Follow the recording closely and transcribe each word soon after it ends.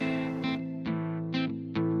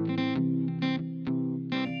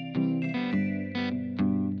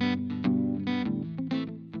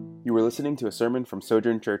are listening to a sermon from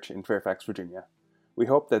Sojourn Church in Fairfax, Virginia. We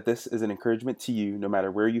hope that this is an encouragement to you no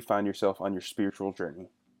matter where you find yourself on your spiritual journey.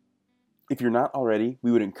 If you're not already,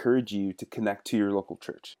 we would encourage you to connect to your local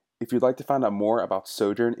church. If you'd like to find out more about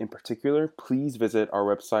Sojourn in particular, please visit our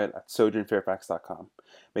website at sojournfairfax.com.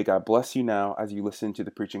 May God bless you now as you listen to the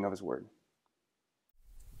preaching of His Word.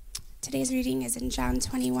 Today's reading is in John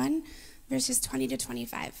 21, verses 20 to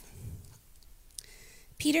 25.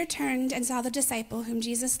 Peter turned and saw the disciple whom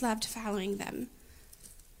Jesus loved following them,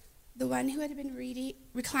 the one who had been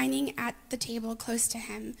reclining at the table close to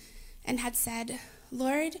him, and had said,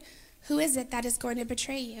 "Lord, who is it that is going to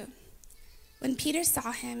betray you?" When Peter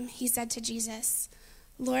saw him, he said to Jesus,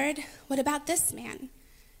 "Lord, what about this man?"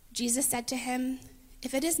 Jesus said to him,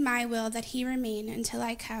 "If it is my will that he remain until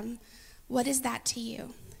I come, what is that to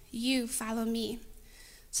you? You follow me."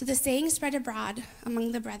 So the saying spread abroad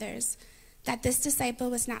among the brothers that this disciple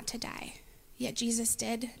was not to die. Yet Jesus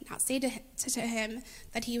did not say to him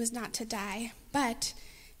that he was not to die, but,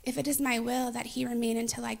 "If it is my will that he remain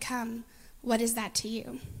until I come, what is that to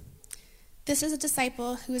you?" This is a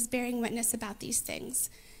disciple who is bearing witness about these things,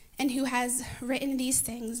 and who has written these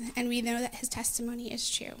things, and we know that his testimony is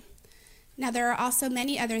true. Now there are also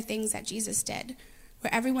many other things that Jesus did,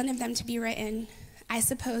 were every one of them to be written, I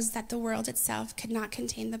suppose that the world itself could not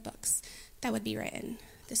contain the books that would be written.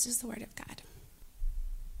 This is the word of God.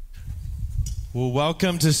 Well,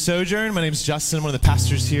 welcome to Sojourn. My name's Justin. I'm one of the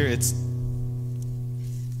pastors here.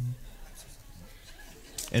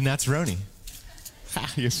 And that's Roni.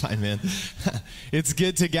 You're fine, man. It's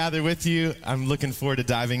good to gather with you. I'm looking forward to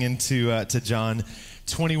diving into to John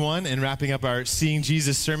 21 and wrapping up our Seeing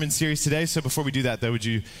Jesus sermon series today. So before we do that, though, would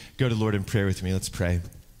you go to the Lord in prayer with me? Let's pray.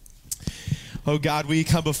 Oh God, we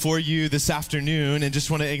come before you this afternoon and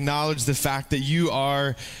just want to acknowledge the fact that you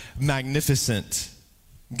are magnificent.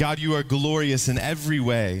 God, you are glorious in every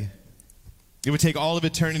way. It would take all of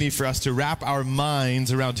eternity for us to wrap our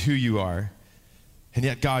minds around who you are. And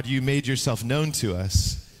yet, God, you made yourself known to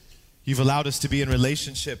us. You've allowed us to be in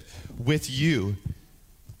relationship with you.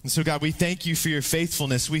 And so, God, we thank you for your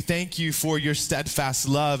faithfulness. We thank you for your steadfast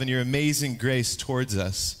love and your amazing grace towards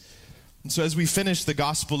us. And so as we finish the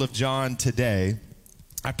Gospel of John today,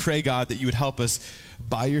 I pray, God, that you would help us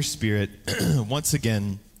by your Spirit once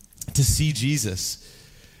again to see Jesus,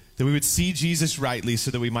 that we would see Jesus rightly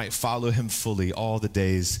so that we might follow him fully all the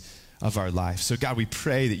days of our life. So God, we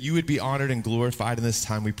pray that you would be honored and glorified in this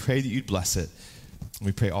time. We pray that you'd bless it. And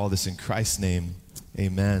we pray all this in Christ's name.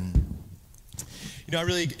 Amen. You know, I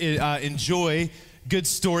really enjoy good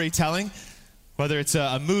storytelling, whether it's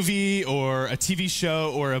a movie or a TV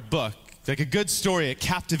show or a book. Like a good story, it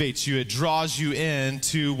captivates you, it draws you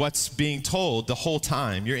into what's being told the whole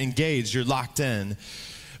time. You're engaged, you're locked in.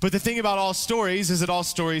 But the thing about all stories is that all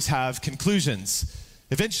stories have conclusions.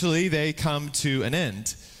 Eventually, they come to an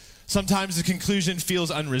end. Sometimes the conclusion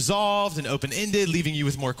feels unresolved and open-ended, leaving you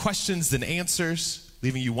with more questions than answers,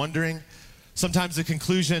 leaving you wondering. Sometimes the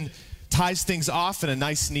conclusion ties things off in a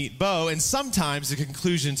nice, neat bow, and sometimes the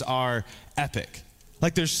conclusions are epic.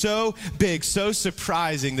 Like they're so big, so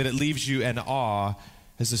surprising that it leaves you in awe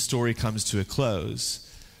as the story comes to a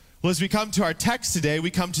close. Well, as we come to our text today, we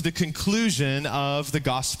come to the conclusion of the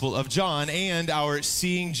Gospel of John and our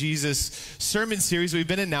Seeing Jesus sermon series we've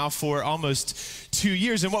been in now for almost 2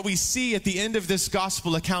 years. And what we see at the end of this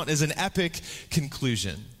Gospel account is an epic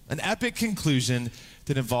conclusion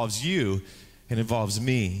that involves you and involves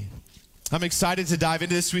me. I'm excited to dive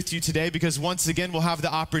into this with you today because once again, we'll have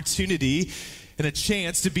the opportunity and a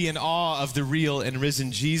chance to be in awe of the real and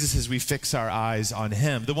risen Jesus as we fix our eyes on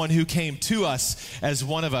him, the one who came to us as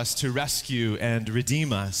one of us to rescue and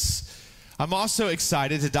redeem us. I'm also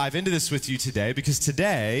excited to dive into this with you today because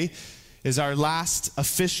today is our last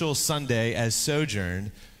official Sunday as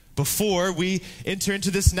Sojourn before we enter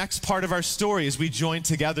into this next part of our story as we join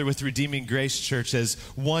together with Redeeming Grace Church as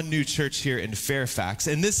one new church here in Fairfax.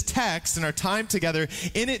 And this text and our time together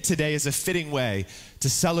in it today is a fitting way to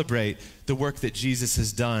celebrate the work that Jesus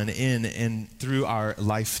has done in and through our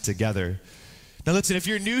life together. Now listen, if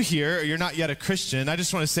you're new here or you're not yet a Christian, I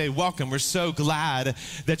just want to say welcome. We're so glad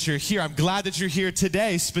that you're here. I'm glad that you're here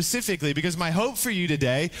today specifically because my hope for you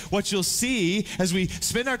today, what you'll see as we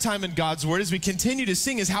spend our time in God's Word, as we continue to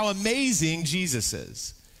sing, is how amazing Jesus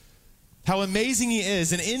is. How amazing he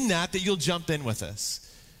is, and in that you'll jump in with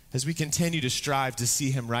us as we continue to strive to see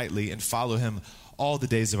him rightly and follow him all the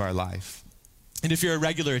days of our life. And if you're a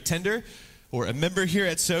regular attender, or a member here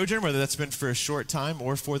at Sojourn, whether that's been for a short time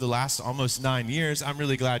or for the last almost 9 years, I'm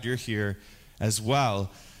really glad you're here as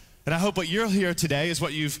well. And I hope what you'll hear today is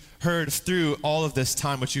what you've heard through all of this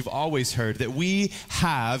time, what you've always heard, that we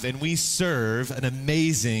have and we serve an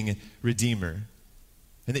amazing Redeemer.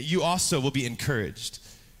 And that you also will be encouraged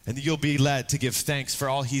and that you'll be led to give thanks for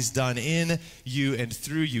all he's done in you and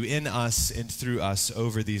through you, in us and through us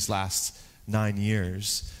over these last 9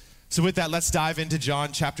 years. So with that, let's dive into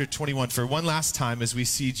John chapter 21 for one last time as we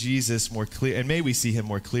see Jesus more clear, and may we see him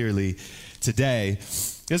more clearly today.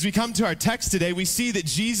 As we come to our text today, we see that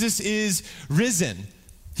Jesus is risen.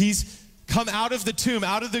 He's come out of the tomb,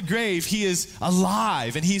 out of the grave. He is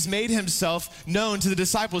alive, and he's made himself known to the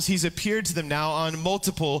disciples. He's appeared to them now on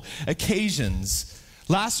multiple occasions.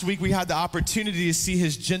 Last week, we had the opportunity to see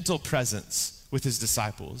his gentle presence with his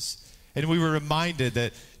disciples, and we were reminded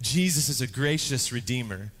that Jesus is a gracious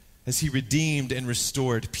Redeemer as he redeemed and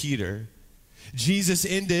restored Peter. Jesus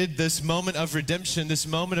ended this moment of redemption, this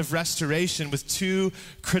moment of restoration, with two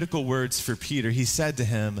critical words for Peter. He said to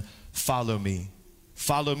him, "Follow me,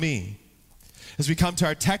 follow me." As we come to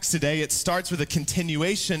our text today, it starts with a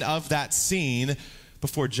continuation of that scene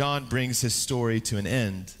before John brings his story to an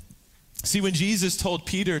end. See, when Jesus told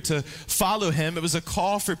Peter to follow him, it was a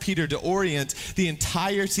call for Peter to orient the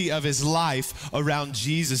entirety of his life around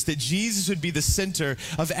Jesus, that Jesus would be the center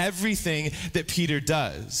of everything that Peter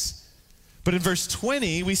does. But in verse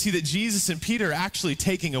 20, we see that Jesus and Peter are actually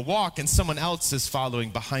taking a walk and someone else is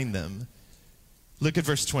following behind them. Look at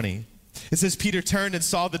verse 20. It says, Peter turned and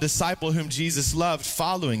saw the disciple whom Jesus loved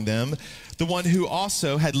following them, the one who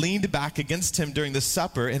also had leaned back against him during the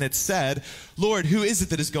supper and had said, "Lord, who is it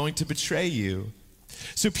that is going to betray you?"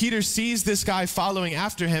 So Peter sees this guy following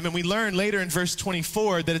after him, and we learn later in verse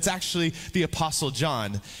 24 that it's actually the Apostle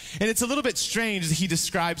John. And it's a little bit strange that he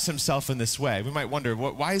describes himself in this way. We might wonder,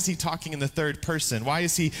 why is he talking in the third person? Why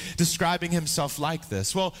is he describing himself like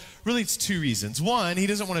this? Well, really it's two reasons. One, he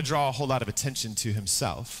doesn't want to draw a whole lot of attention to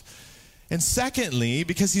himself. And secondly,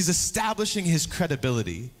 because he's establishing his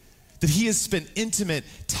credibility, that he has spent intimate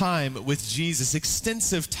time with Jesus,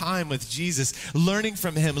 extensive time with Jesus, learning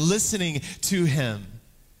from him, listening to him,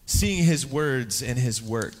 seeing his words and his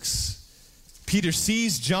works. Peter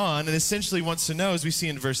sees John and essentially wants to know, as we see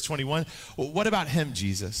in verse 21, well, what about him,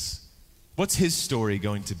 Jesus? What's his story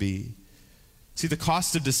going to be? See, the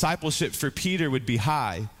cost of discipleship for Peter would be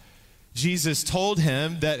high. Jesus told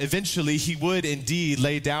him that eventually he would indeed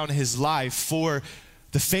lay down his life for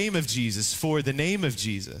the fame of Jesus, for the name of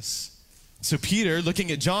Jesus. So Peter,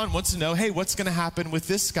 looking at John, wants to know, hey, what's going to happen with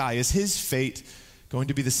this guy? Is his fate going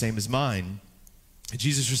to be the same as mine? And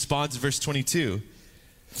Jesus responds in verse 22.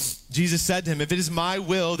 Jesus said to him, if it is my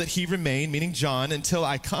will that he remain, meaning John, until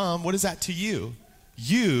I come, what is that to you?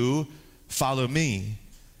 You follow me.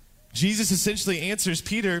 Jesus essentially answers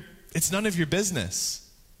Peter, it's none of your business.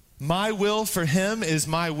 My will for him is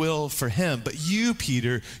my will for him. But you,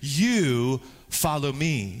 Peter, you follow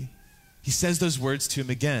me. He says those words to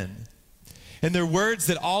him again. And they're words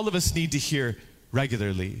that all of us need to hear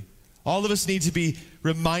regularly. All of us need to be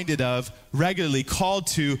reminded of regularly, called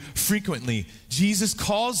to frequently. Jesus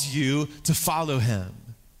calls you to follow him.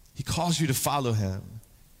 He calls you to follow him.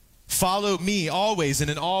 Follow me always and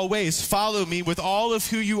in all ways. Follow me with all of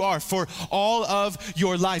who you are for all of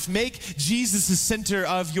your life. Make Jesus the center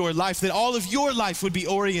of your life, that all of your life would be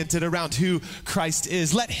oriented around who Christ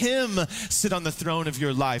is. Let him sit on the throne of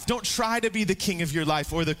your life. Don't try to be the king of your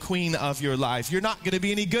life or the queen of your life. You're not going to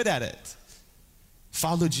be any good at it.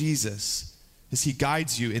 Follow Jesus as he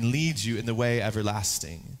guides you and leads you in the way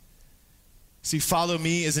everlasting. See, follow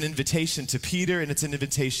me is an invitation to Peter, and it's an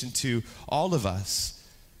invitation to all of us,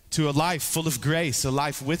 to a life full of grace, a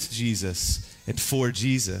life with Jesus and for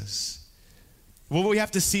Jesus. What we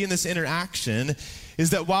have to see in this interaction is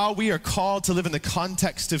that while we are called to live in the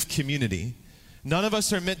context of community, none of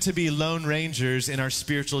us are meant to be lone rangers in our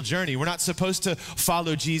spiritual journey. We're not supposed to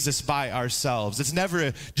follow Jesus by ourselves. It's never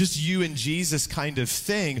a just you and Jesus kind of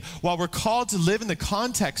thing. While we're called to live in the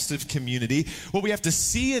context of community, what we have to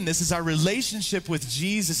see in this is our relationship with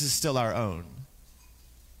Jesus is still our own.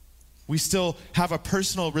 We still have a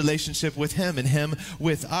personal relationship with him and him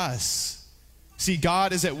with us. See,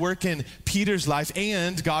 God is at work in Peter's life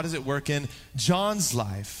and God is at work in John's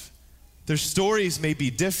life. Their stories may be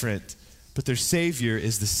different, but their Savior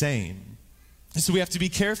is the same. And so we have to be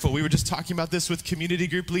careful. We were just talking about this with community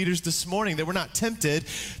group leaders this morning, that we're not tempted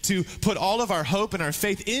to put all of our hope and our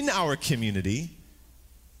faith in our community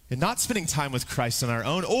and not spending time with Christ on our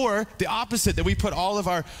own, or the opposite, that we put all of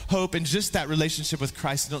our hope in just that relationship with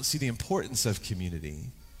Christ and don't see the importance of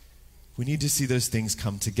community. We need to see those things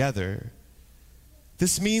come together.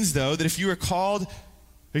 This means, though, that if you are called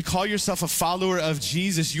you call yourself a follower of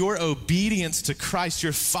Jesus, your obedience to Christ,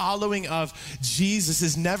 your following of Jesus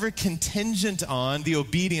is never contingent on the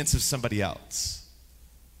obedience of somebody else.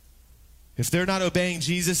 If they're not obeying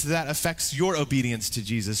Jesus, that affects your obedience to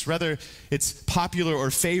Jesus. Whether it's popular or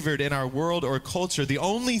favored in our world or culture, the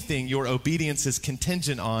only thing your obedience is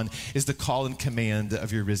contingent on is the call and command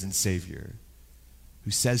of your risen Savior,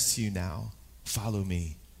 who says to you now, follow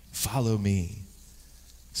me, follow me.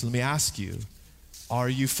 So let me ask you, are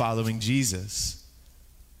you following Jesus?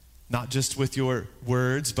 Not just with your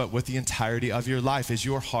words, but with the entirety of your life. Is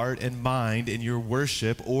your heart and mind and your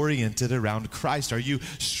worship oriented around Christ? Are you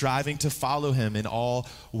striving to follow him in all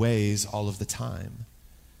ways, all of the time?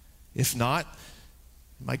 If not,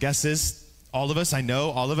 my guess is all of us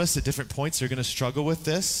at different points are going to struggle with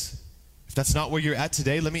this. If that's not where you're at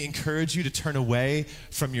today, let me encourage you to turn away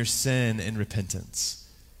from your sin in repentance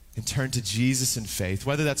and turn to Jesus in faith,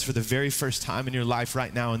 whether that's for the very first time in your life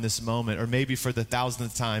right now in this moment, or maybe for the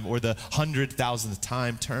 1,000th time or the 100,000th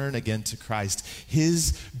time. Turn again to Christ.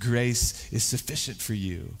 His grace is sufficient for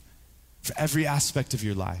you, for every aspect of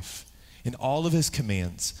your life. And all of his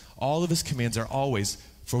commands are always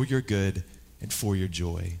for your good and for your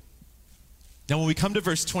joy. Now, when we come to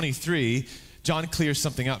verse 23, John clears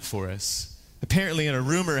something up for us. Apparently, a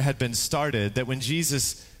rumor had been started that when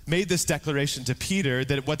Jesus made this declaration to Peter,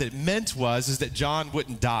 that what it meant is that John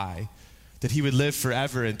wouldn't die, that he would live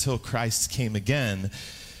forever until Christ came again.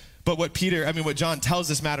 But what John tells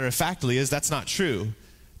us matter-of-factly is that's not true.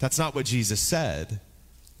 That's not what Jesus said.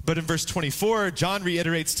 But in verse 24, John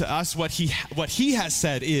reiterates to us what he has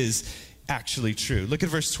said is actually true. Look at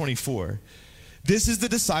verse 24. This is the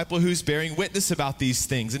disciple who's bearing witness about these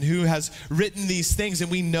things and who has written these things, and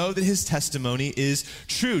we know that his testimony is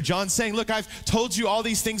true. John's saying, look, I've told you all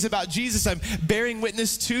these things about Jesus. I'm bearing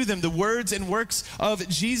witness to them. The words and works of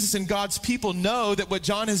Jesus, and God's people know that what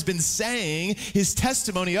John has been saying, his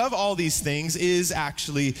testimony of all these things, is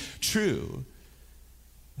actually true.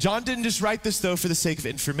 John didn't just write this, though, for the sake of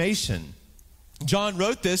information. John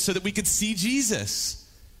wrote this so that we could see Jesus.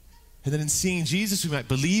 And then in seeing Jesus, we might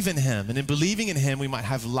believe in him. And in believing in him, we might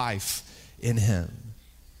have life in him.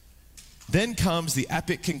 Then comes the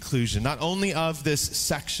epic conclusion, not only of this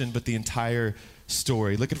section, but the entire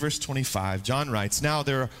story. Look at verse 25. John writes, now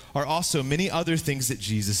there are also many other things that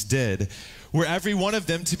Jesus did. Were every one of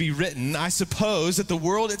them to be written, I suppose that the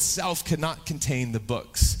world itself could not contain the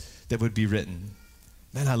books that would be written.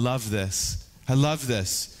 Man, I love this. I love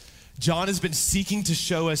this. John has been seeking to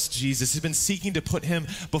show us Jesus. He's been seeking to put him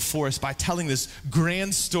before us by telling this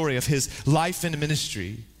grand story of his life and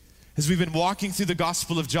ministry. As we've been walking through the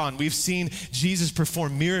Gospel of John, we've seen Jesus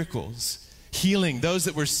perform miracles, healing those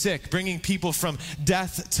that were sick, bringing people from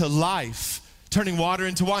death to life, turning water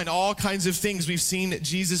into wine, all kinds of things we've seen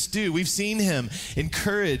Jesus do. We've seen him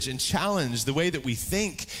encourage and challenge the way that we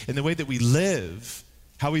think and the way that we live,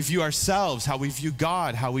 how we view ourselves, how we view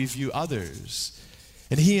God, how we view others.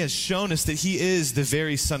 And he has shown us that he is the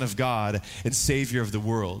very Son of God and Savior of the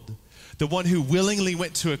world, the one who willingly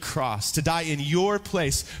went to a cross to die in your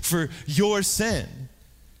place for your sin.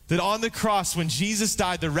 That on the cross, when Jesus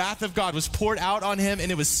died, the wrath of God was poured out on him,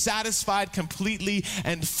 and it was satisfied completely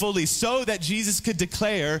and fully, so that Jesus could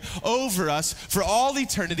declare over us for all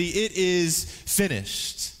eternity, it is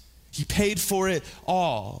finished. He paid for it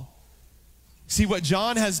all. See, what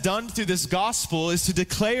John has done through this gospel is to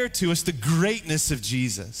declare to us the greatness of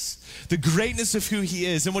Jesus, the greatness of who he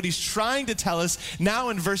is. And what he's trying to tell us now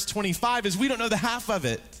in verse 25 is we don't know the half of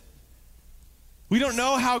it. We don't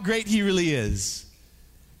know how great he really is.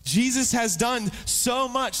 Jesus has done so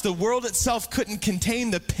much, the world itself couldn't contain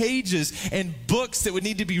the pages and books that would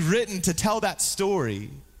need to be written to tell that story.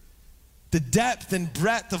 The depth and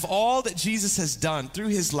breadth of all that Jesus has done through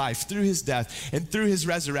his life, through his death, and through his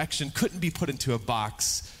resurrection couldn't be put into a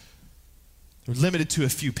box or limited to a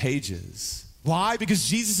few pages. Why? Because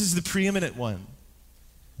Jesus is the preeminent one.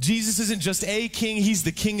 Jesus isn't just a king, he's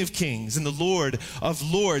the King of kings and the Lord of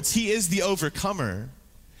lords. He is the overcomer.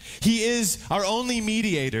 He is our only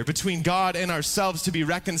mediator between God and ourselves to be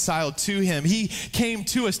reconciled to him. He came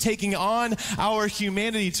to us taking on our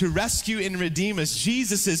humanity to rescue and redeem us.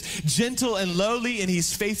 Jesus is gentle and lowly, and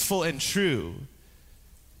he's faithful and true.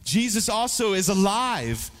 Jesus also is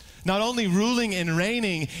alive, not only ruling and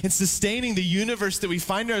reigning and sustaining the universe that we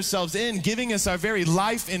find ourselves in, giving us our very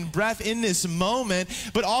life and breath in this moment,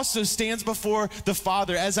 but also stands before the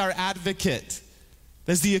Father as our advocate.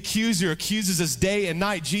 As the accuser accuses us day and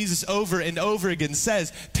night, Jesus over and over again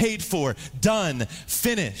says, paid for, done,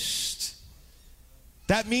 finished.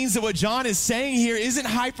 That means that what John is saying here isn't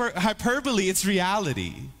hyperbole, it's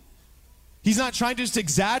reality. He's not trying to just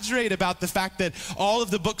exaggerate about the fact that all of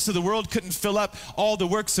the books of the world couldn't fill up all the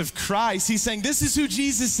works of Christ. He's saying this is who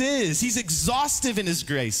Jesus is. He's exhaustive in his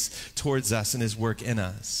grace towards us and his work in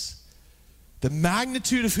us. The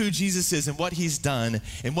magnitude of who Jesus is and what he's done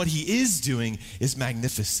and what he is doing is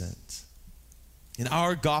magnificent. In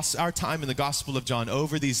our time in the Gospel of John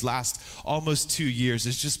over these last almost 2 years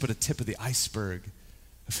is just but a tip of the iceberg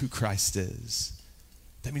of who Christ is.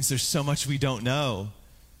 That means there's so much we don't know.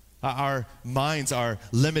 Our minds are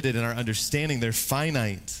limited in our understanding. They're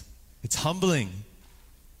finite. It's humbling,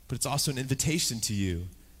 but it's also an invitation to you,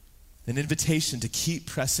 an invitation to keep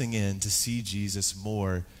pressing in to see Jesus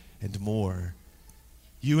more and more.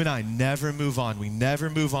 You and I never move on. We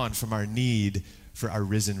never move on from our need for our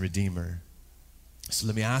risen Redeemer. So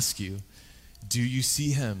let me ask you, do you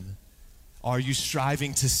see him? Are you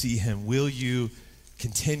striving to see him? Will you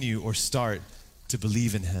continue or start to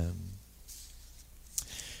believe in him?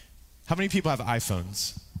 How many people have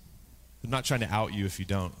iPhones? I'm not trying to out you if you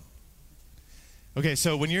don't. Okay,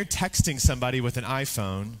 so when you're texting somebody with an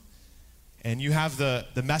iPhone and you have the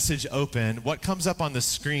message open, what comes up on the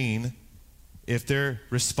screen if they're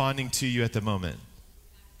responding to you at the moment? ...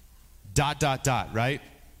 right?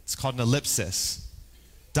 It's called an ellipsis. ...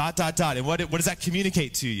 And what does that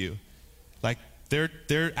communicate to you? Like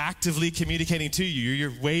they're actively communicating to you.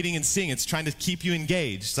 You're waiting and seeing. It's trying to keep you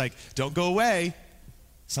engaged. It's like, don't go away.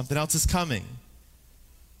 Something else is coming.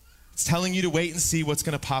 It's telling you to wait and see what's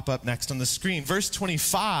going to pop up next on the screen. Verse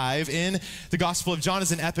 25 in the Gospel of John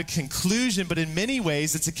is an epic conclusion, but in many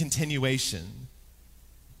ways it's a continuation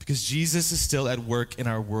because Jesus is still at work in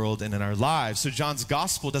our world and in our lives. So John's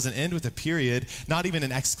Gospel doesn't end with a period, not even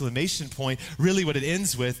an exclamation point. Really what it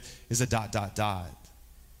ends with is a ...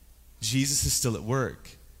 Jesus is still at work.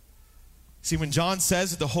 See, when John says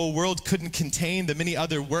that the whole world couldn't contain the many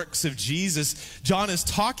other works of Jesus, John is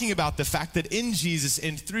talking about the fact that in Jesus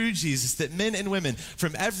and through Jesus, that men and women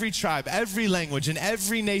from every tribe, every language, and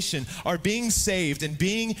every nation are being saved and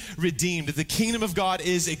being redeemed. That the kingdom of God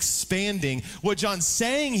is expanding. What John's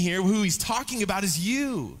saying here, who he's talking about, is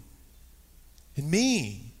you and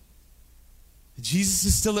me. Jesus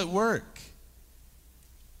is still at work.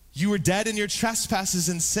 You were dead in your trespasses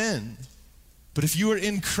and sin. But if you are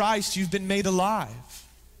in Christ, you've been made alive.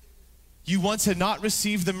 You once had not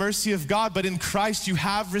received the mercy of God, but in Christ you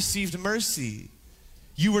have received mercy.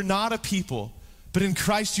 You were not a people, but in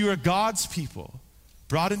Christ you are God's people,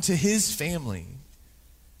 brought into his family.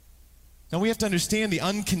 Now we have to understand the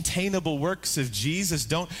uncontainable works of Jesus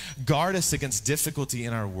don't guard us against difficulty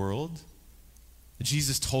in our world.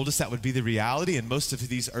 Jesus told us that would be the reality, and most of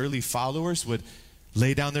these early followers would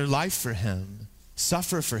lay down their life for him,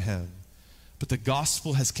 suffer for him. But the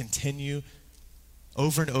gospel has continued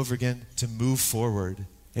over and over again to move forward,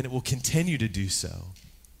 and it will continue to do so.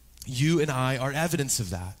 You and I are evidence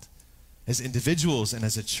of that as individuals and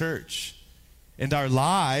as a church. And our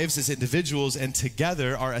lives as individuals and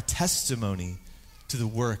together are a testimony to the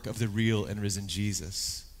work of the real and risen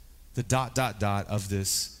Jesus. The ... of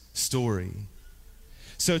this story.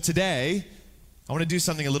 So today, I want to do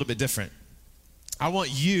something a little bit different. I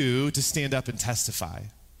want you to stand up and testify.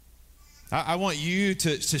 I want you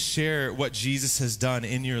to share what Jesus has done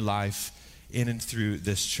in your life in and through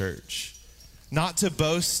this church. Not to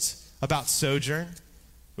boast about Sojourn.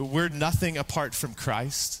 We're nothing apart from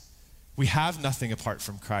Christ. We have nothing apart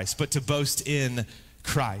from Christ, but to boast in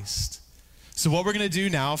Christ. So what we're going to do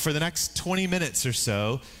now for the next 20 minutes or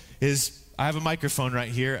so is, I have a microphone right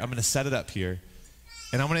here. I'm going to set it up here.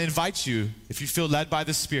 And I'm going to invite you, if you feel led by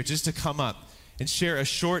the Spirit, just to come up and share a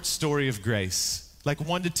short story of grace. Like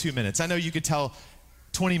 1 to 2 minutes. I know you could tell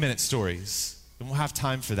 20-minute stories, and we'll have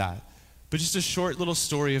time for that. But just a short little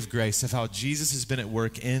story of grace of how Jesus has been at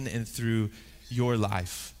work in and through your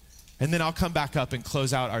life. And then I'll come back up and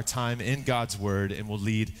close out our time in God's word, and we'll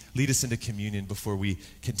lead us into communion before we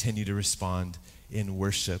continue to respond in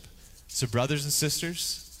worship. So brothers and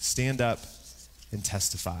sisters, stand up and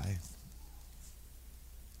testify.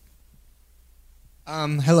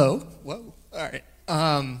 Hello. Whoa. All right.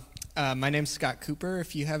 My name's Scott Cooper,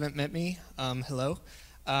 if you haven't met me. Hello.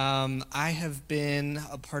 I have been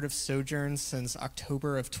a part of Sojourn since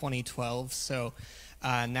October of 2012, so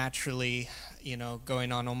naturally,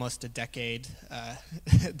 going on almost a decade,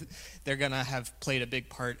 they're going to have played a big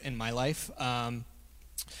part in my life.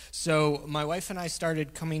 So my wife and I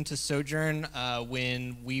started coming to Sojourn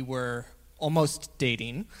when we were almost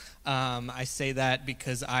dating. I say that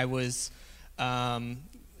because I was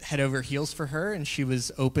head over heels for her, and she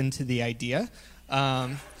was open to the idea.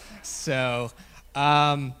 So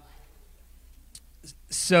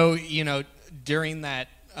during that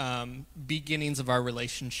beginnings of our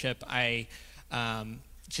relationship, I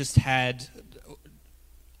just had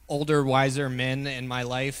older, wiser men in my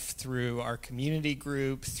life through our community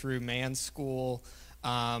group, through man's school,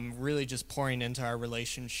 really just pouring into our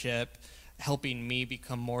relationship, helping me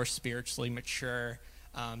become more spiritually mature,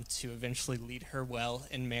 to eventually lead her well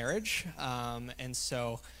in marriage. And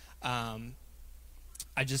so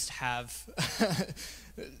I just have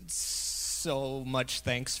so much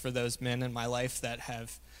thanks for those men in my life that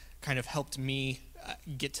have kind of helped me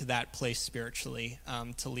get to that place spiritually,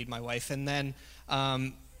 to lead my wife. And then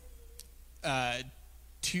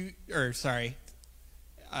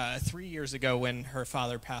 3 years ago when her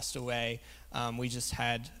father passed away, we just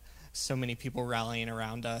had so many people rallying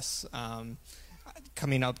around us,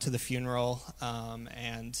 coming up to the funeral,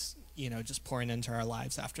 and just pouring into our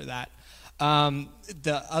lives after that.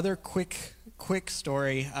 The other quick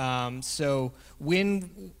story, so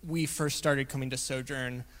when we first started coming to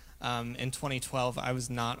Sojourn in 2012, I was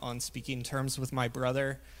not on speaking terms with my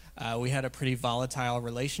brother. We had a pretty volatile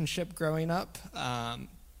relationship growing up,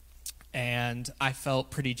 and I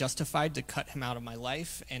felt pretty justified to cut him out of my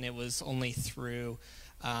life, and it was only through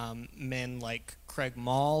men like Craig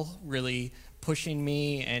Mall really pushing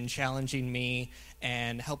me and challenging me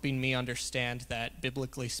and helping me understand that,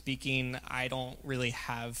 biblically speaking, I don't really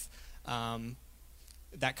have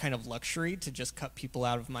that kind of luxury to just cut people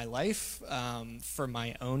out of my life for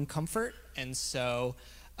my own comfort. And so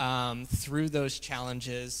through those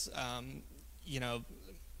challenges,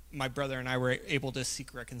 my brother and I were able to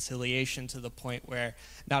seek reconciliation to the point where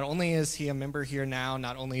not only is he a member here now,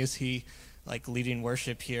 not only is he like leading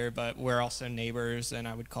worship here, but we're also neighbors, and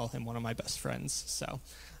I would call him one of my best friends. So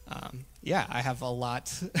I have a lot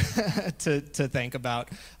to think about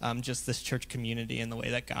just this church community and the way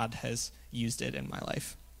that God has used it in my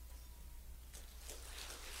life.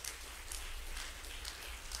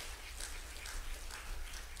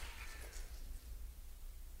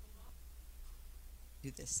 Do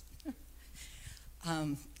this.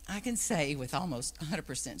 I can say with almost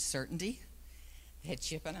 100% certainty that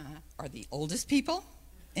Chip and I are the oldest people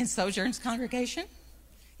in Sojourn's congregation.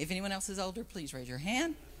 If anyone else is older, please raise your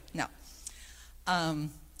hand. No.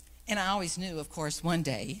 And I always knew, of course, one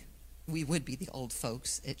day we would be the old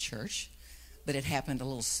folks at church, but it happened a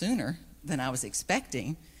little sooner than I was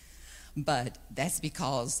expecting. But that's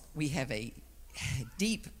because we have a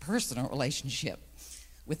deep personal relationship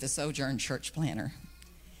with the Sojourn church planner.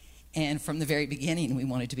 And from the very beginning, we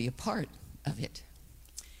wanted to be a part of it.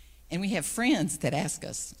 And we have friends that ask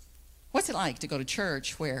us, what's it like to go to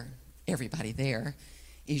church where everybody there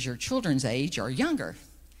is your children's age or younger?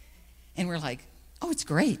 And we're like, oh, it's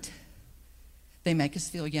great. They make us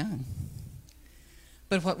feel young.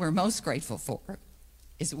 But what we're most grateful for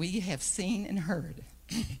is we have seen and heard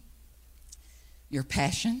your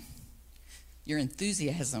passion, your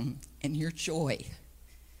enthusiasm, and your joy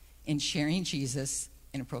in sharing Jesus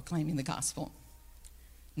and proclaiming the gospel.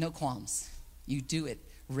 No qualms. You do it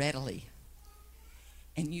readily.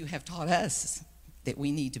 And you have taught us that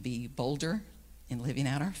we need to be bolder in living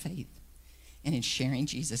out our faith and in sharing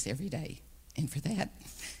Jesus every day. And for that,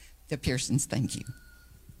 the Pearsons thank you.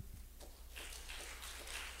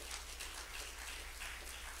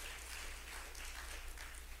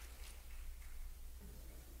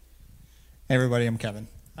 Hey everybody, I'm Kevin.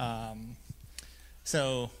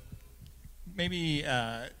 So maybe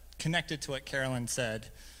connected to what Carolyn said,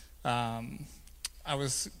 I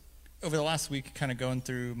was, over the last week, kind of going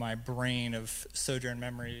through my brain of Sojourn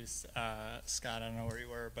memories. Scott, I don't know where you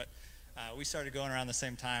were, but we started going around the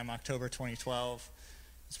same time, October 2012.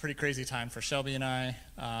 It's a pretty crazy time for Shelby and I.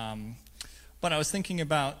 But I was thinking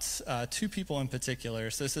about two people in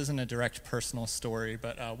particular. So this isn't a direct personal story,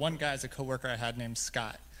 but one guy is a coworker I had named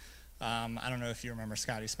Scott. I don't know if you remember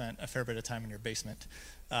Scott. He spent a fair bit of time in your basement.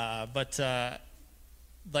 But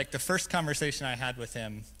like the first conversation I had with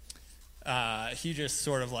him, he just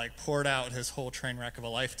sort of like poured out his whole train wreck of a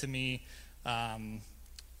life to me. And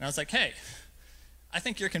I was like, hey, I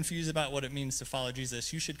think you're confused about what it means to follow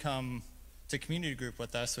Jesus. You should come to community group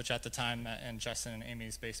with us, which at the time met in Justin and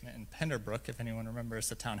Amy's basement in Penderbrook, if anyone remembers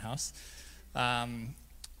the townhouse,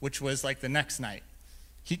 which was like the next night.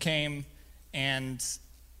 He came and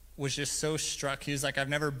was just so struck. He was like, I've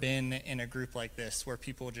never been in a group like this where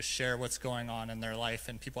people just share what's going on in their life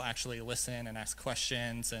and people actually listen and ask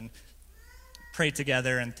questions and pray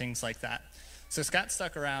together and things like that. So Scott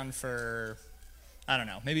stuck around for, I don't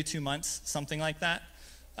know, maybe 2 months, something like that.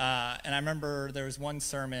 And I remember there was one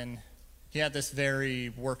sermon. He had this very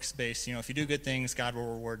works-based, if you do good things, God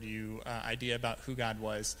will reward you, idea about who God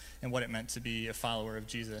was and what it meant to be a follower of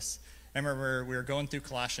Jesus. I remember we were going through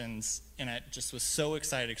Colossians, and I just was so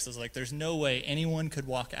excited because I was like, there's no way anyone could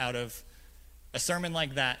walk out of a sermon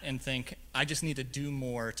like that and think, I just need to do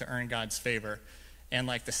more to earn God's favor. And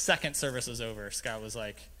like the second service was over, Scott was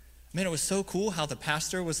like, man, it was so cool how the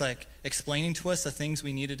pastor was like explaining to us the things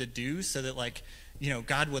we needed to do so that like,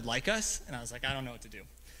 God would like us. And I was like, I don't know what to do.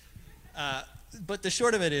 But the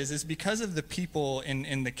short of it is because of the people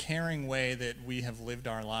in the caring way that we have lived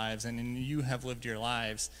our lives and you have lived your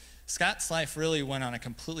lives, Scott's life really went on a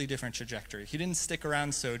completely different trajectory. He didn't stick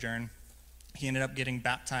around Sojourn. He ended up getting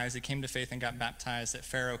baptized. He came to faith and got baptized at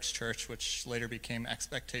Fair Oaks Church, which later became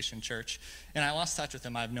Expectation Church. And I lost touch with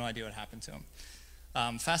him. I have no idea what happened to him.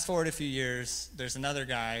 Fast forward a few years, there's another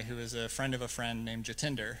guy who is a friend of a friend named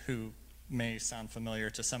Jatinder, who may sound familiar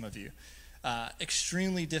to some of you.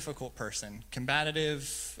 Extremely difficult person,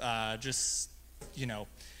 combative,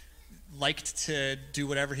 liked to do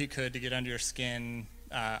whatever he could to get under your skin,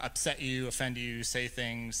 upset you, offend you, say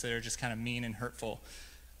things that are just kind of mean and hurtful.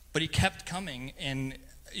 But he kept coming, and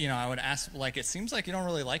I would ask, like, it seems like you don't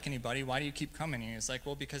really like anybody. Why do you keep coming? And he's like,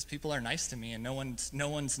 well, because people are nice to me, and no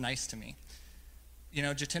one's nice to me.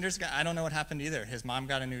 Jatinder's guy, I don't know what happened either. His mom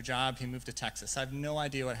got a new job. He moved to Texas. I have no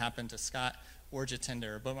idea what happened to Scott or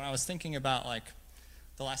Jatinder. But when I was thinking about, like,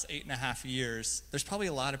 the last 8.5 years, there's probably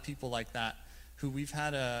a lot of people like that who we've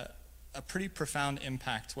had a pretty profound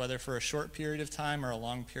impact, whether for a short period of time or a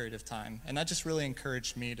long period of time. And that just really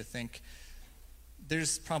encouraged me to think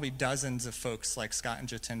there's probably dozens of folks like Scott and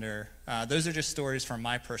Jatinder. Those are just stories from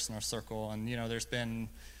my personal circle. And, there's been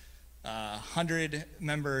 100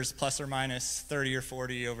 members plus or minus 30 or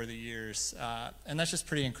 40 over the years. And that's just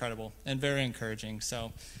pretty incredible and very encouraging.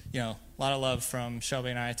 So, a lot of love from Shelby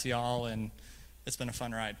and I to y'all, and it's been a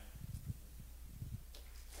fun ride.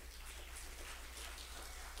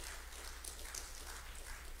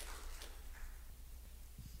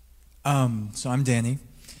 So I'm Danny,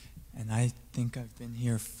 and I think I've been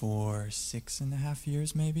here for 6.5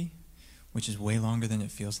 years maybe, which is way longer than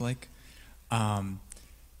it feels like.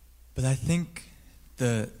 But I think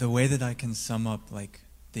the way that I can sum up like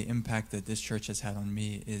the impact that this church has had on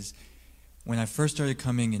me is when I first started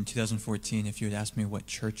coming in 2014, if you had asked me what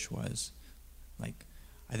church was, like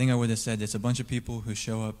I think I would have said it's a bunch of people who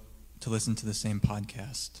show up to listen to the same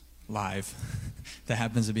podcast live that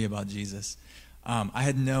happens to be about Jesus. I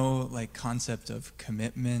had no like concept of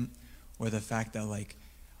commitment or the fact that like,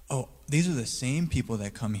 oh, these are the same people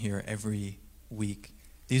that come here every week.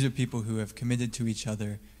 These are people who have committed to each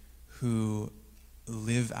other, who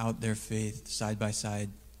live out their faith side by side,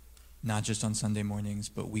 not just on Sunday mornings,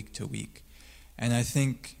 but week to week. And I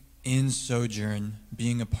think in Sojourn,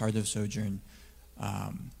 being a part of Sojourn,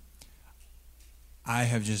 I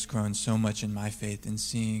have just grown so much in my faith and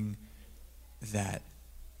seeing that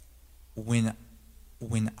when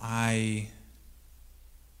I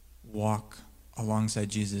walk alongside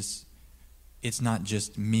Jesus, it's not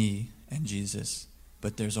just me and Jesus,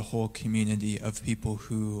 but there's a whole community of people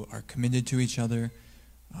who are committed to each other.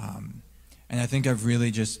 And I think I've really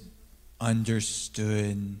just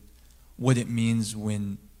understood what it means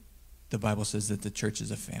when the Bible says that the church is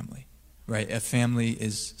a family, right? A family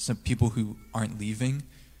is some people who aren't leaving,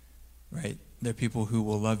 right? They're people who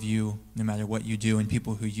will love you no matter what you do, and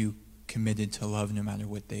people who you committed to love no matter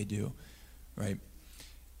what they do, right?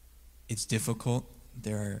 It's difficult.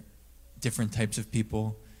 There are different types of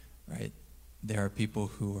people, right? There are people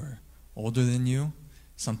who are older than you,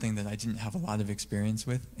 something that I didn't have a lot of experience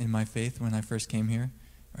with in my faith when I first came here,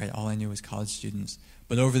 right? All I knew was college students.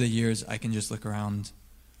 But over the years, I can just look around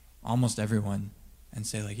almost everyone and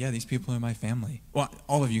say like, yeah, these people are my family. Well,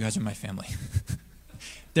 all of you guys are my family.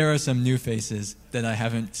 There are some new faces that I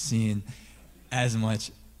haven't seen as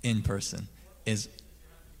much in person.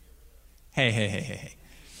 Hey.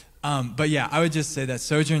 But yeah, I would just say that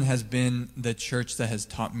Sojourn has been the church that has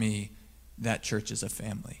taught me that church is a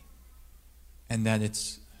family, and that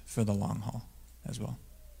it's for the long haul as well.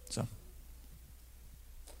 So,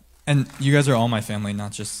 and you guys are all my family,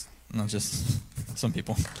 not just some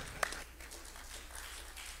people.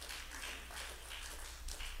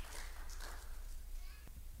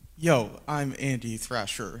 Yo, I'm Andy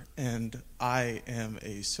Thrasher, and I am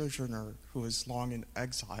a sojourner who is long in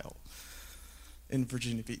exile in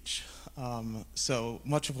Virginia Beach. So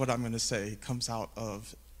much of what I'm going to say comes out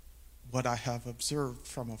of what I have observed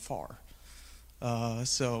from afar.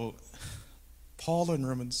 So Paul in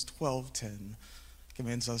Romans 12:10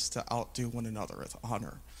 commands us to outdo one another with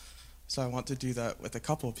honor. So I want to do that with a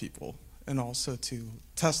couple of people, and also to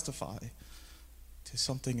testify to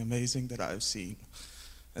something amazing that I've seen.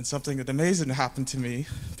 And something that amazing happened to me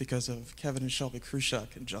because of Kevin and Shelby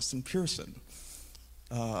Krushak and Justin Pearson.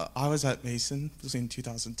 I was at Mason between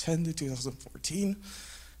 2010 to 2014,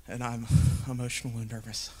 and I'm emotional and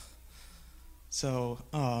nervous. So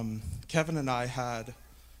Kevin and I had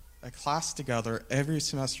a class together every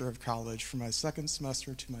semester of college from my second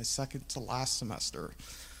semester to my second to last semester.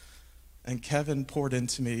 And Kevin poured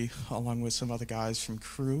into me along with some other guys from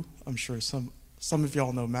Crew. I'm sure some of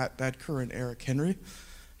y'all know Matt Bedker and Eric Henry,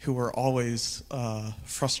 who were always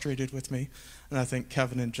frustrated with me. And I think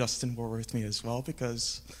Kevin and Justin were with me as well,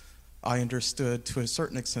 because I understood to a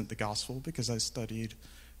certain extent the gospel, because I studied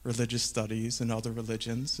religious studies and other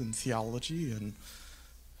religions and theology and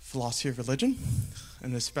philosophy of religion,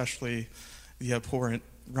 and especially the abhorrent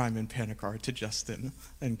Ryman Panikar to Justin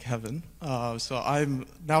and Kevin. So I'm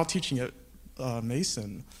now teaching at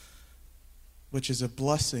Mason, which is a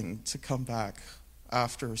blessing to come back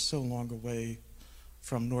after so long away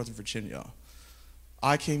from Northern Virginia.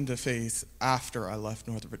 I came to faith after I left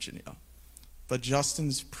Northern Virginia, but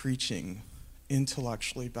Justin's preaching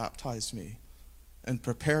intellectually baptized me and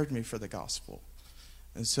prepared me for the gospel.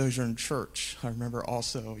 And Sojourn Church, I remember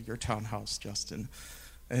also your townhouse, Justin,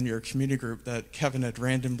 and your community group that Kevin had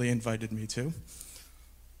randomly invited me to.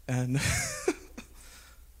 And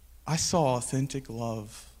I saw authentic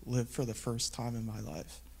love live for the first time in my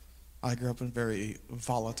life. I grew up in a very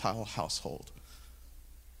volatile household.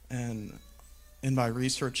 And in my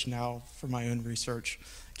research now, for my own research,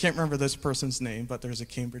 I can't remember this person's name, but there's a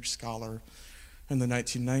Cambridge scholar in the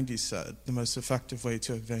 1990s said, the most effective way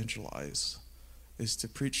to evangelize is to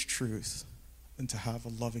preach truth and to have a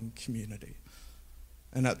loving community.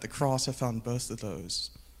 And at the cross, I found both of those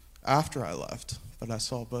after I left, but I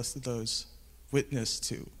saw both of those witnessed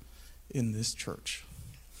to in this church.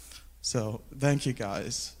 So thank you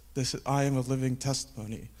guys. I am a living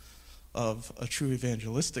testimony of a true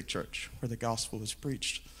evangelistic church where the gospel is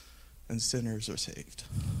preached and sinners are saved.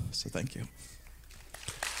 So thank you.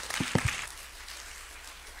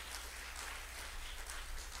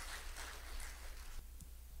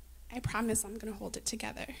 I promise I'm going to hold it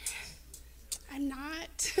together. I'm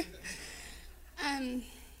not.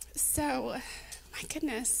 So, my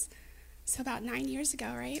goodness. So about 9 years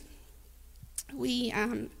ago, right? We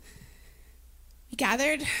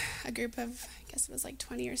gathered a group of, I guess it was like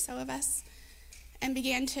 20 or so of us, and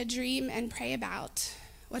began to dream and pray about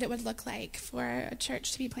what it would look like for a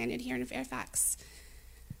church to be planted here in Fairfax.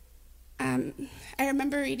 I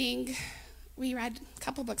remember we read a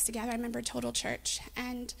couple books together. I remember Total Church,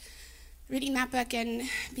 and reading that book and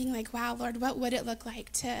being like, wow, Lord, what would it look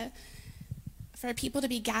like for people to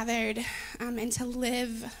be gathered and to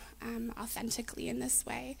live authentically in this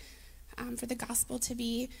way, for the gospel to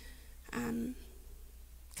be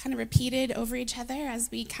kind of repeated over each other as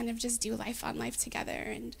we kind of just do life on life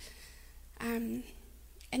together. And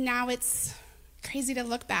now it's crazy to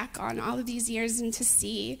look back on all of these years and to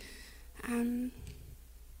see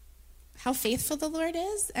how faithful the Lord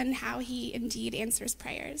is and how he indeed answers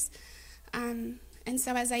prayers. And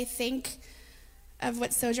so as I think of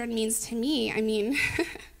what Sojourn means to me, I mean,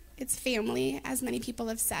 it's family, as many people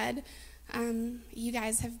have said. You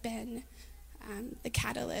guys have been the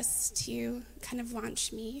catalyst to kind of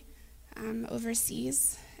launch me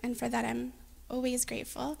overseas, and for that I'm always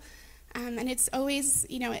grateful. And it's always,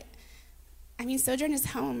 Sojourn is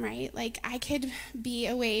home, right? Like, I could be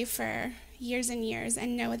away for years and years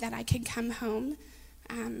and know that I could come home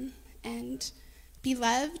and be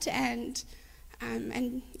loved and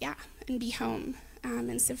be home.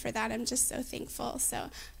 And so for that, I'm just so thankful. So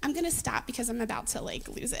I'm going to stop because I'm about to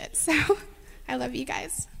lose it. So I love you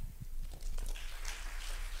guys.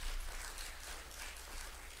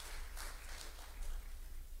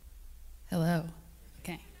 Hello.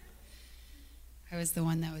 Okay. I was the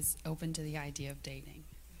one that was open to the idea of dating.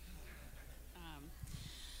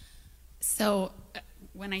 So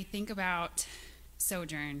when I think about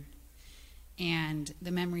Sojourn and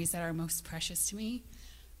the memories that are most precious to me,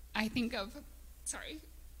 I think of,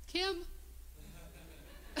 Kim.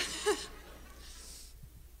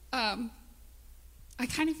 I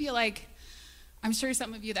kind of feel like, I'm sure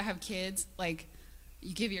some of you that have kids,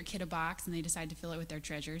 you give your kid a box and they decide to fill it with their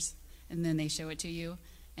treasures, and then they show it to you,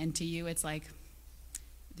 and to you it's like,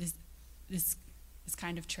 this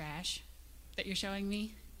kind of trash that you're showing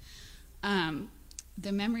me.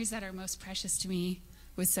 The memories that are most precious to me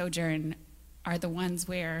with Sojourn are the ones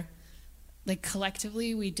where,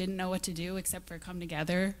 collectively, we didn't know what to do except for come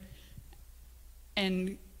together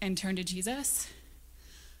and turn to Jesus.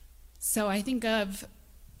 So I think of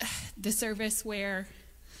the service where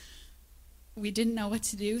we didn't know what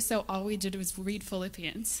to do, so all we did was read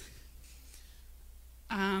Philippians.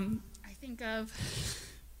 I think of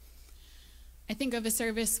a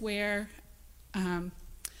service where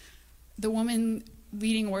the woman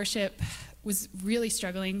leading worship was really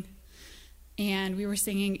struggling, and we were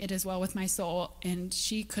singing It Is Well With My Soul, and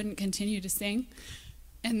she couldn't continue to sing.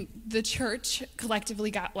 And the church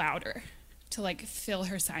collectively got louder to like fill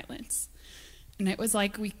her silence. And it was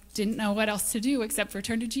like we didn't know what else to do except for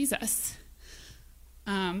turn to Jesus.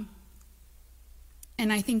 And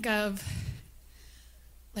I think of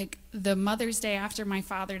like the Mother's Day after my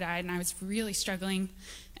father died, and I was really struggling,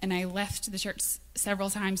 and I left the church several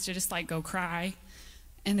times to just like go cry.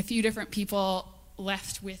 And a few different people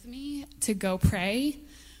left with me to go pray.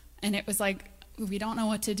 And it was like, we don't know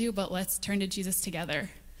what to do, but let's turn to Jesus together.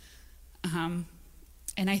 And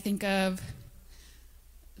I think of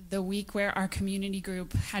the week where our community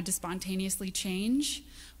group had to spontaneously change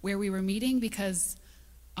where we were meeting because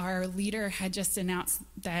our leader had just announced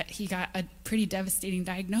that he got a pretty devastating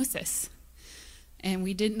diagnosis. And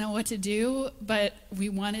we didn't know what to do, but we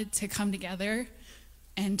wanted to come together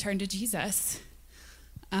and turn to Jesus.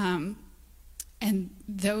 And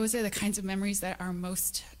those are the kinds of memories that are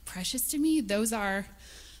most precious to me. Those are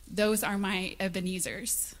my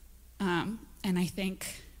Ebenezers. And I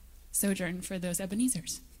thank Sojourn for those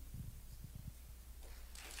Ebenezers.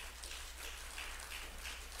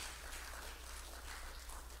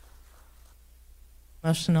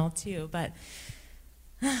 Emotional too, but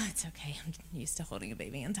it's okay. I'm used to holding a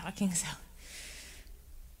baby and talking. So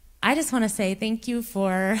I just want to say thank you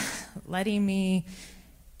for letting me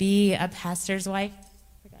be a pastor's wife.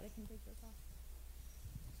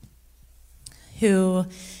 Who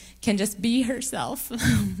can just be herself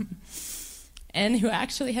and who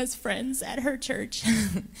actually has friends at her church.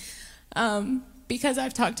 Because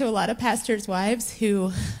I've talked to a lot of pastors' wives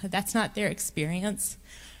who that's not their experience.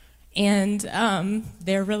 And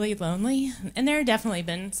they're really lonely. And there have definitely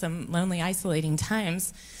been some lonely, isolating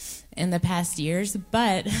times in the past years.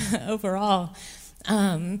 But overall,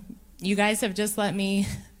 you guys have just let me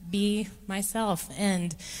be myself.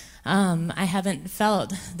 And I haven't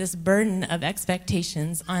felt this burden of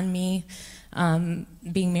expectations on me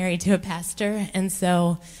being married to a pastor. And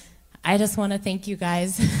so I just want to thank you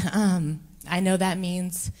guys. I know that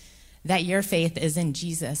means that your faith is in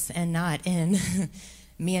Jesus and not in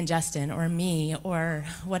me and Justin or me or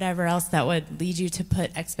whatever else that would lead you to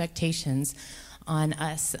put expectations on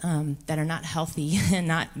us that are not healthy and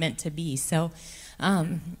not meant to be. So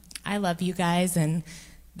I love you guys, and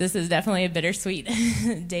this is definitely a bittersweet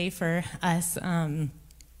day for us.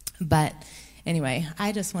 But anyway,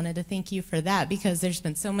 I just wanted to thank you for that, because there's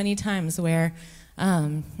been so many times where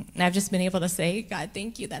I've just been able to say, God,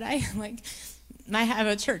 thank you that I have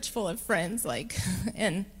a church full of friends,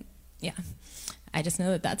 and yeah. I just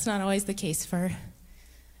know that that's not always the case for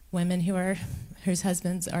women whose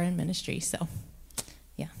husbands are in ministry. So,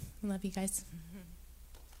 yeah, I love you guys.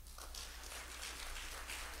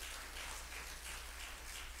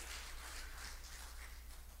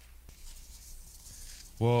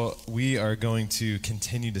 Well, we are going to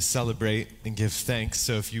continue to celebrate and give thanks.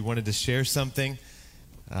 So if you wanted to share something,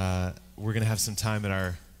 we're going to have some time at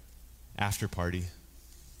our after party,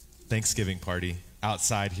 Thanksgiving party,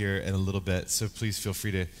 outside here in a little bit. So please feel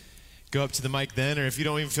free to go up to the mic then, or if you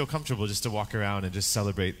don't even feel comfortable, just to walk around and just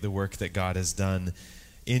celebrate the work that God has done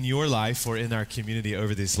in your life or in our community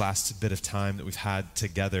over this last bit of time that we've had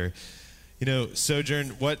together. You know, Sojourn,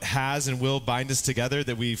 what has and will bind us together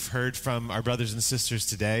that we've heard from our brothers and sisters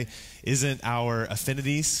today isn't our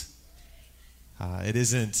affinities. It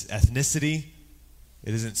isn't ethnicity.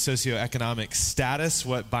 It isn't socioeconomic status.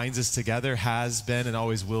 What binds us together has been and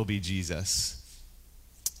always will be Jesus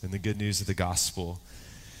and the good news of the gospel.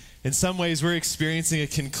 In some ways, we're experiencing a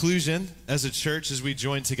conclusion as a church as we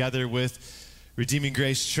join together with Redeeming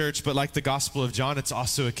Grace Church, but like the Gospel of John, it's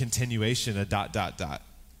also a continuation, a ... that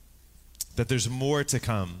there's more to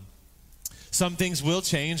come. Some things will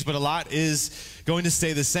change, but a lot is going to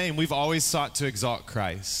stay the same. We've always sought to exalt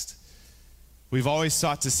Christ. We've always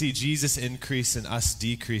sought to see Jesus increase and us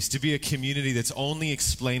decrease, to be a community that's only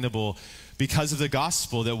explainable because of the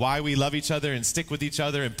gospel, that why we love each other and stick with each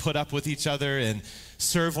other and put up with each other and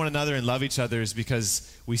serve one another and love each other is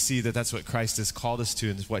because we see that that's what Christ has called us to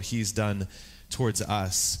and what he's done towards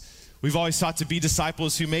us. We've always sought to be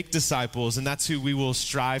disciples who make disciples, and that's who we will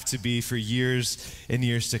strive to be for years and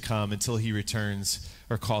years to come until he returns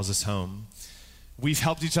or calls us home. We've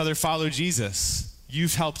helped each other follow Jesus.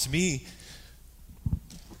 You've helped me.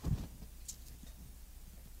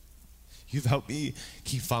 You've helped me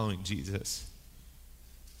keep following Jesus.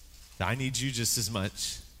 I need you just as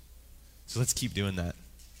much. So let's keep doing that.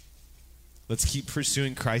 Let's keep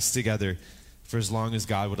pursuing Christ together for as long as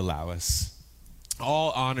God would allow us.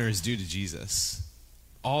 All honor is due to Jesus.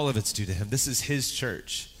 All of it's due to him. This is his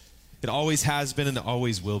church. It always has been and it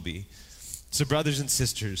always will be. So brothers and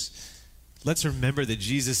sisters, let's remember that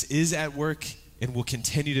Jesus is at work and will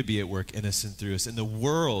continue to be at work in us and through us. And the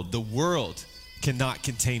world cannot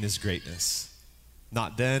contain his greatness.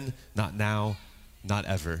 Not then, not now, not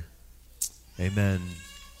ever. Amen.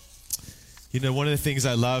 You know, one of the things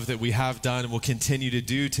I love that we have done and will continue to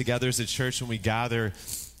do together as a church when we gather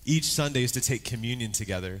each Sunday is to take communion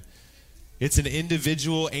together. It's an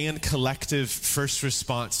individual and collective first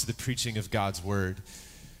response to the preaching of God's word.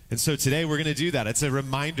 And so today we're going to do that. It's a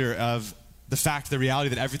reminder of the fact, the reality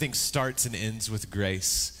that everything starts and ends with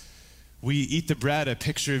grace. We eat the bread, a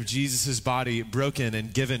picture of Jesus' body broken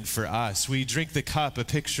and given for us. We drink the cup, a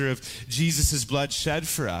picture of Jesus' blood shed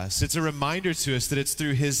for us. It's a reminder to us that it's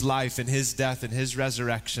through his life and his death and his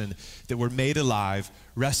resurrection that we're made alive,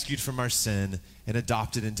 rescued from our sin, and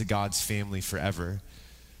adopted into God's family forever.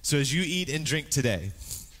 So as you eat and drink today,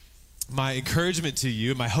 my encouragement to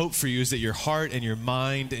you, my hope for you is that your heart and your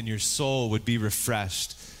mind and your soul would be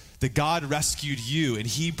refreshed. That God rescued you and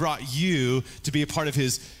he brought you to be a part of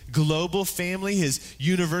his global family, his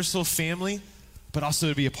universal family, but also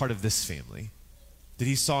to be a part of this family. That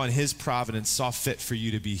he saw in his providence, saw fit for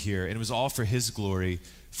you to be here. And it was all for his glory,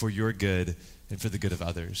 for your good, and for the good of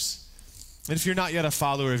others. And if you're not yet a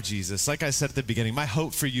follower of Jesus, like I said at the beginning, my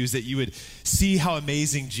hope for you is that you would see how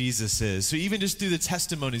amazing Jesus is. So even just through the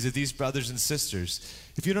testimonies of these brothers and sisters,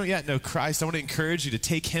 if you don't yet know Christ, I want to encourage you to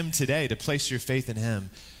take him today, to place your faith in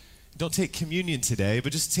him. Don't take communion today,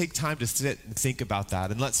 but just take time to sit and think about that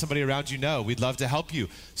and let somebody around you know. We'd love to help you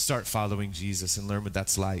start following Jesus and learn what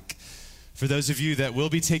that's like. For those of you that will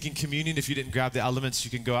be taking communion, if you didn't grab the elements, you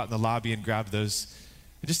can go out in the lobby and grab those.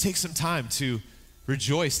 And just take some time to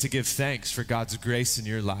rejoice, to give thanks for God's grace in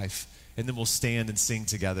your life. And then we'll stand and sing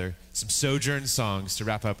together some Sojourn songs to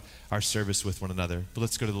wrap up our service with one another. But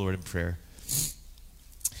let's go to the Lord in prayer.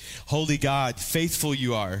 Holy God, faithful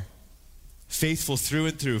you are. Faithful through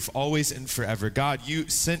and through, always and forever. God, you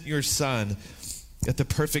sent your son at the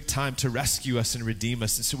perfect time to rescue us and redeem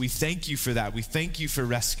us. And so we thank you for that. We thank you for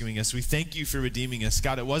rescuing us. We thank you for redeeming us.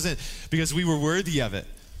 God, it wasn't because we were worthy of it.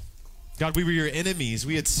 God, we were your enemies.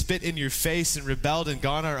 We had spit in your face and rebelled and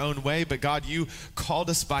gone our own way. But God, you called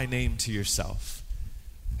us by name to yourself.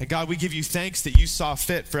 And God, we give you thanks that you saw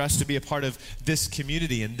fit for us to be a part of this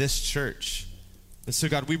community and this church. And so,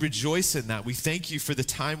 God, we rejoice in that. We thank you for the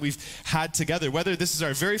time we've had together, whether this is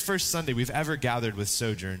our very first Sunday we've ever gathered with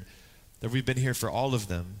Sojourn, that we've been here for all of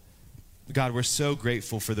them. God, we're so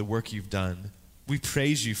grateful for the work you've done. We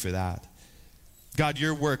praise you for that. God,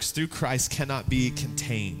 your works through Christ cannot be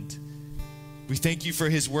contained. We thank you for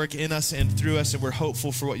his work in us and through us, and we're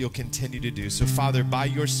hopeful for what you'll continue to do. So, Father, by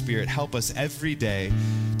your Spirit, help us every day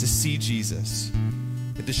to see Jesus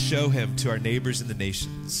and to show him to our neighbors in the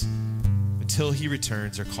nations until he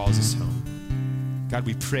returns or calls us home. God,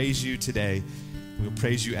 we praise you today. We'll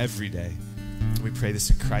praise you every day. We pray this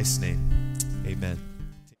in Christ's name. Amen.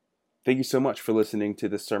 Thank you so much for listening to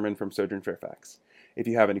this sermon from Sojourn Fairfax. If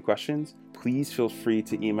you have any questions, please feel free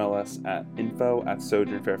to email us at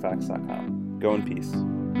info@sojournfairfax.com. Go in peace.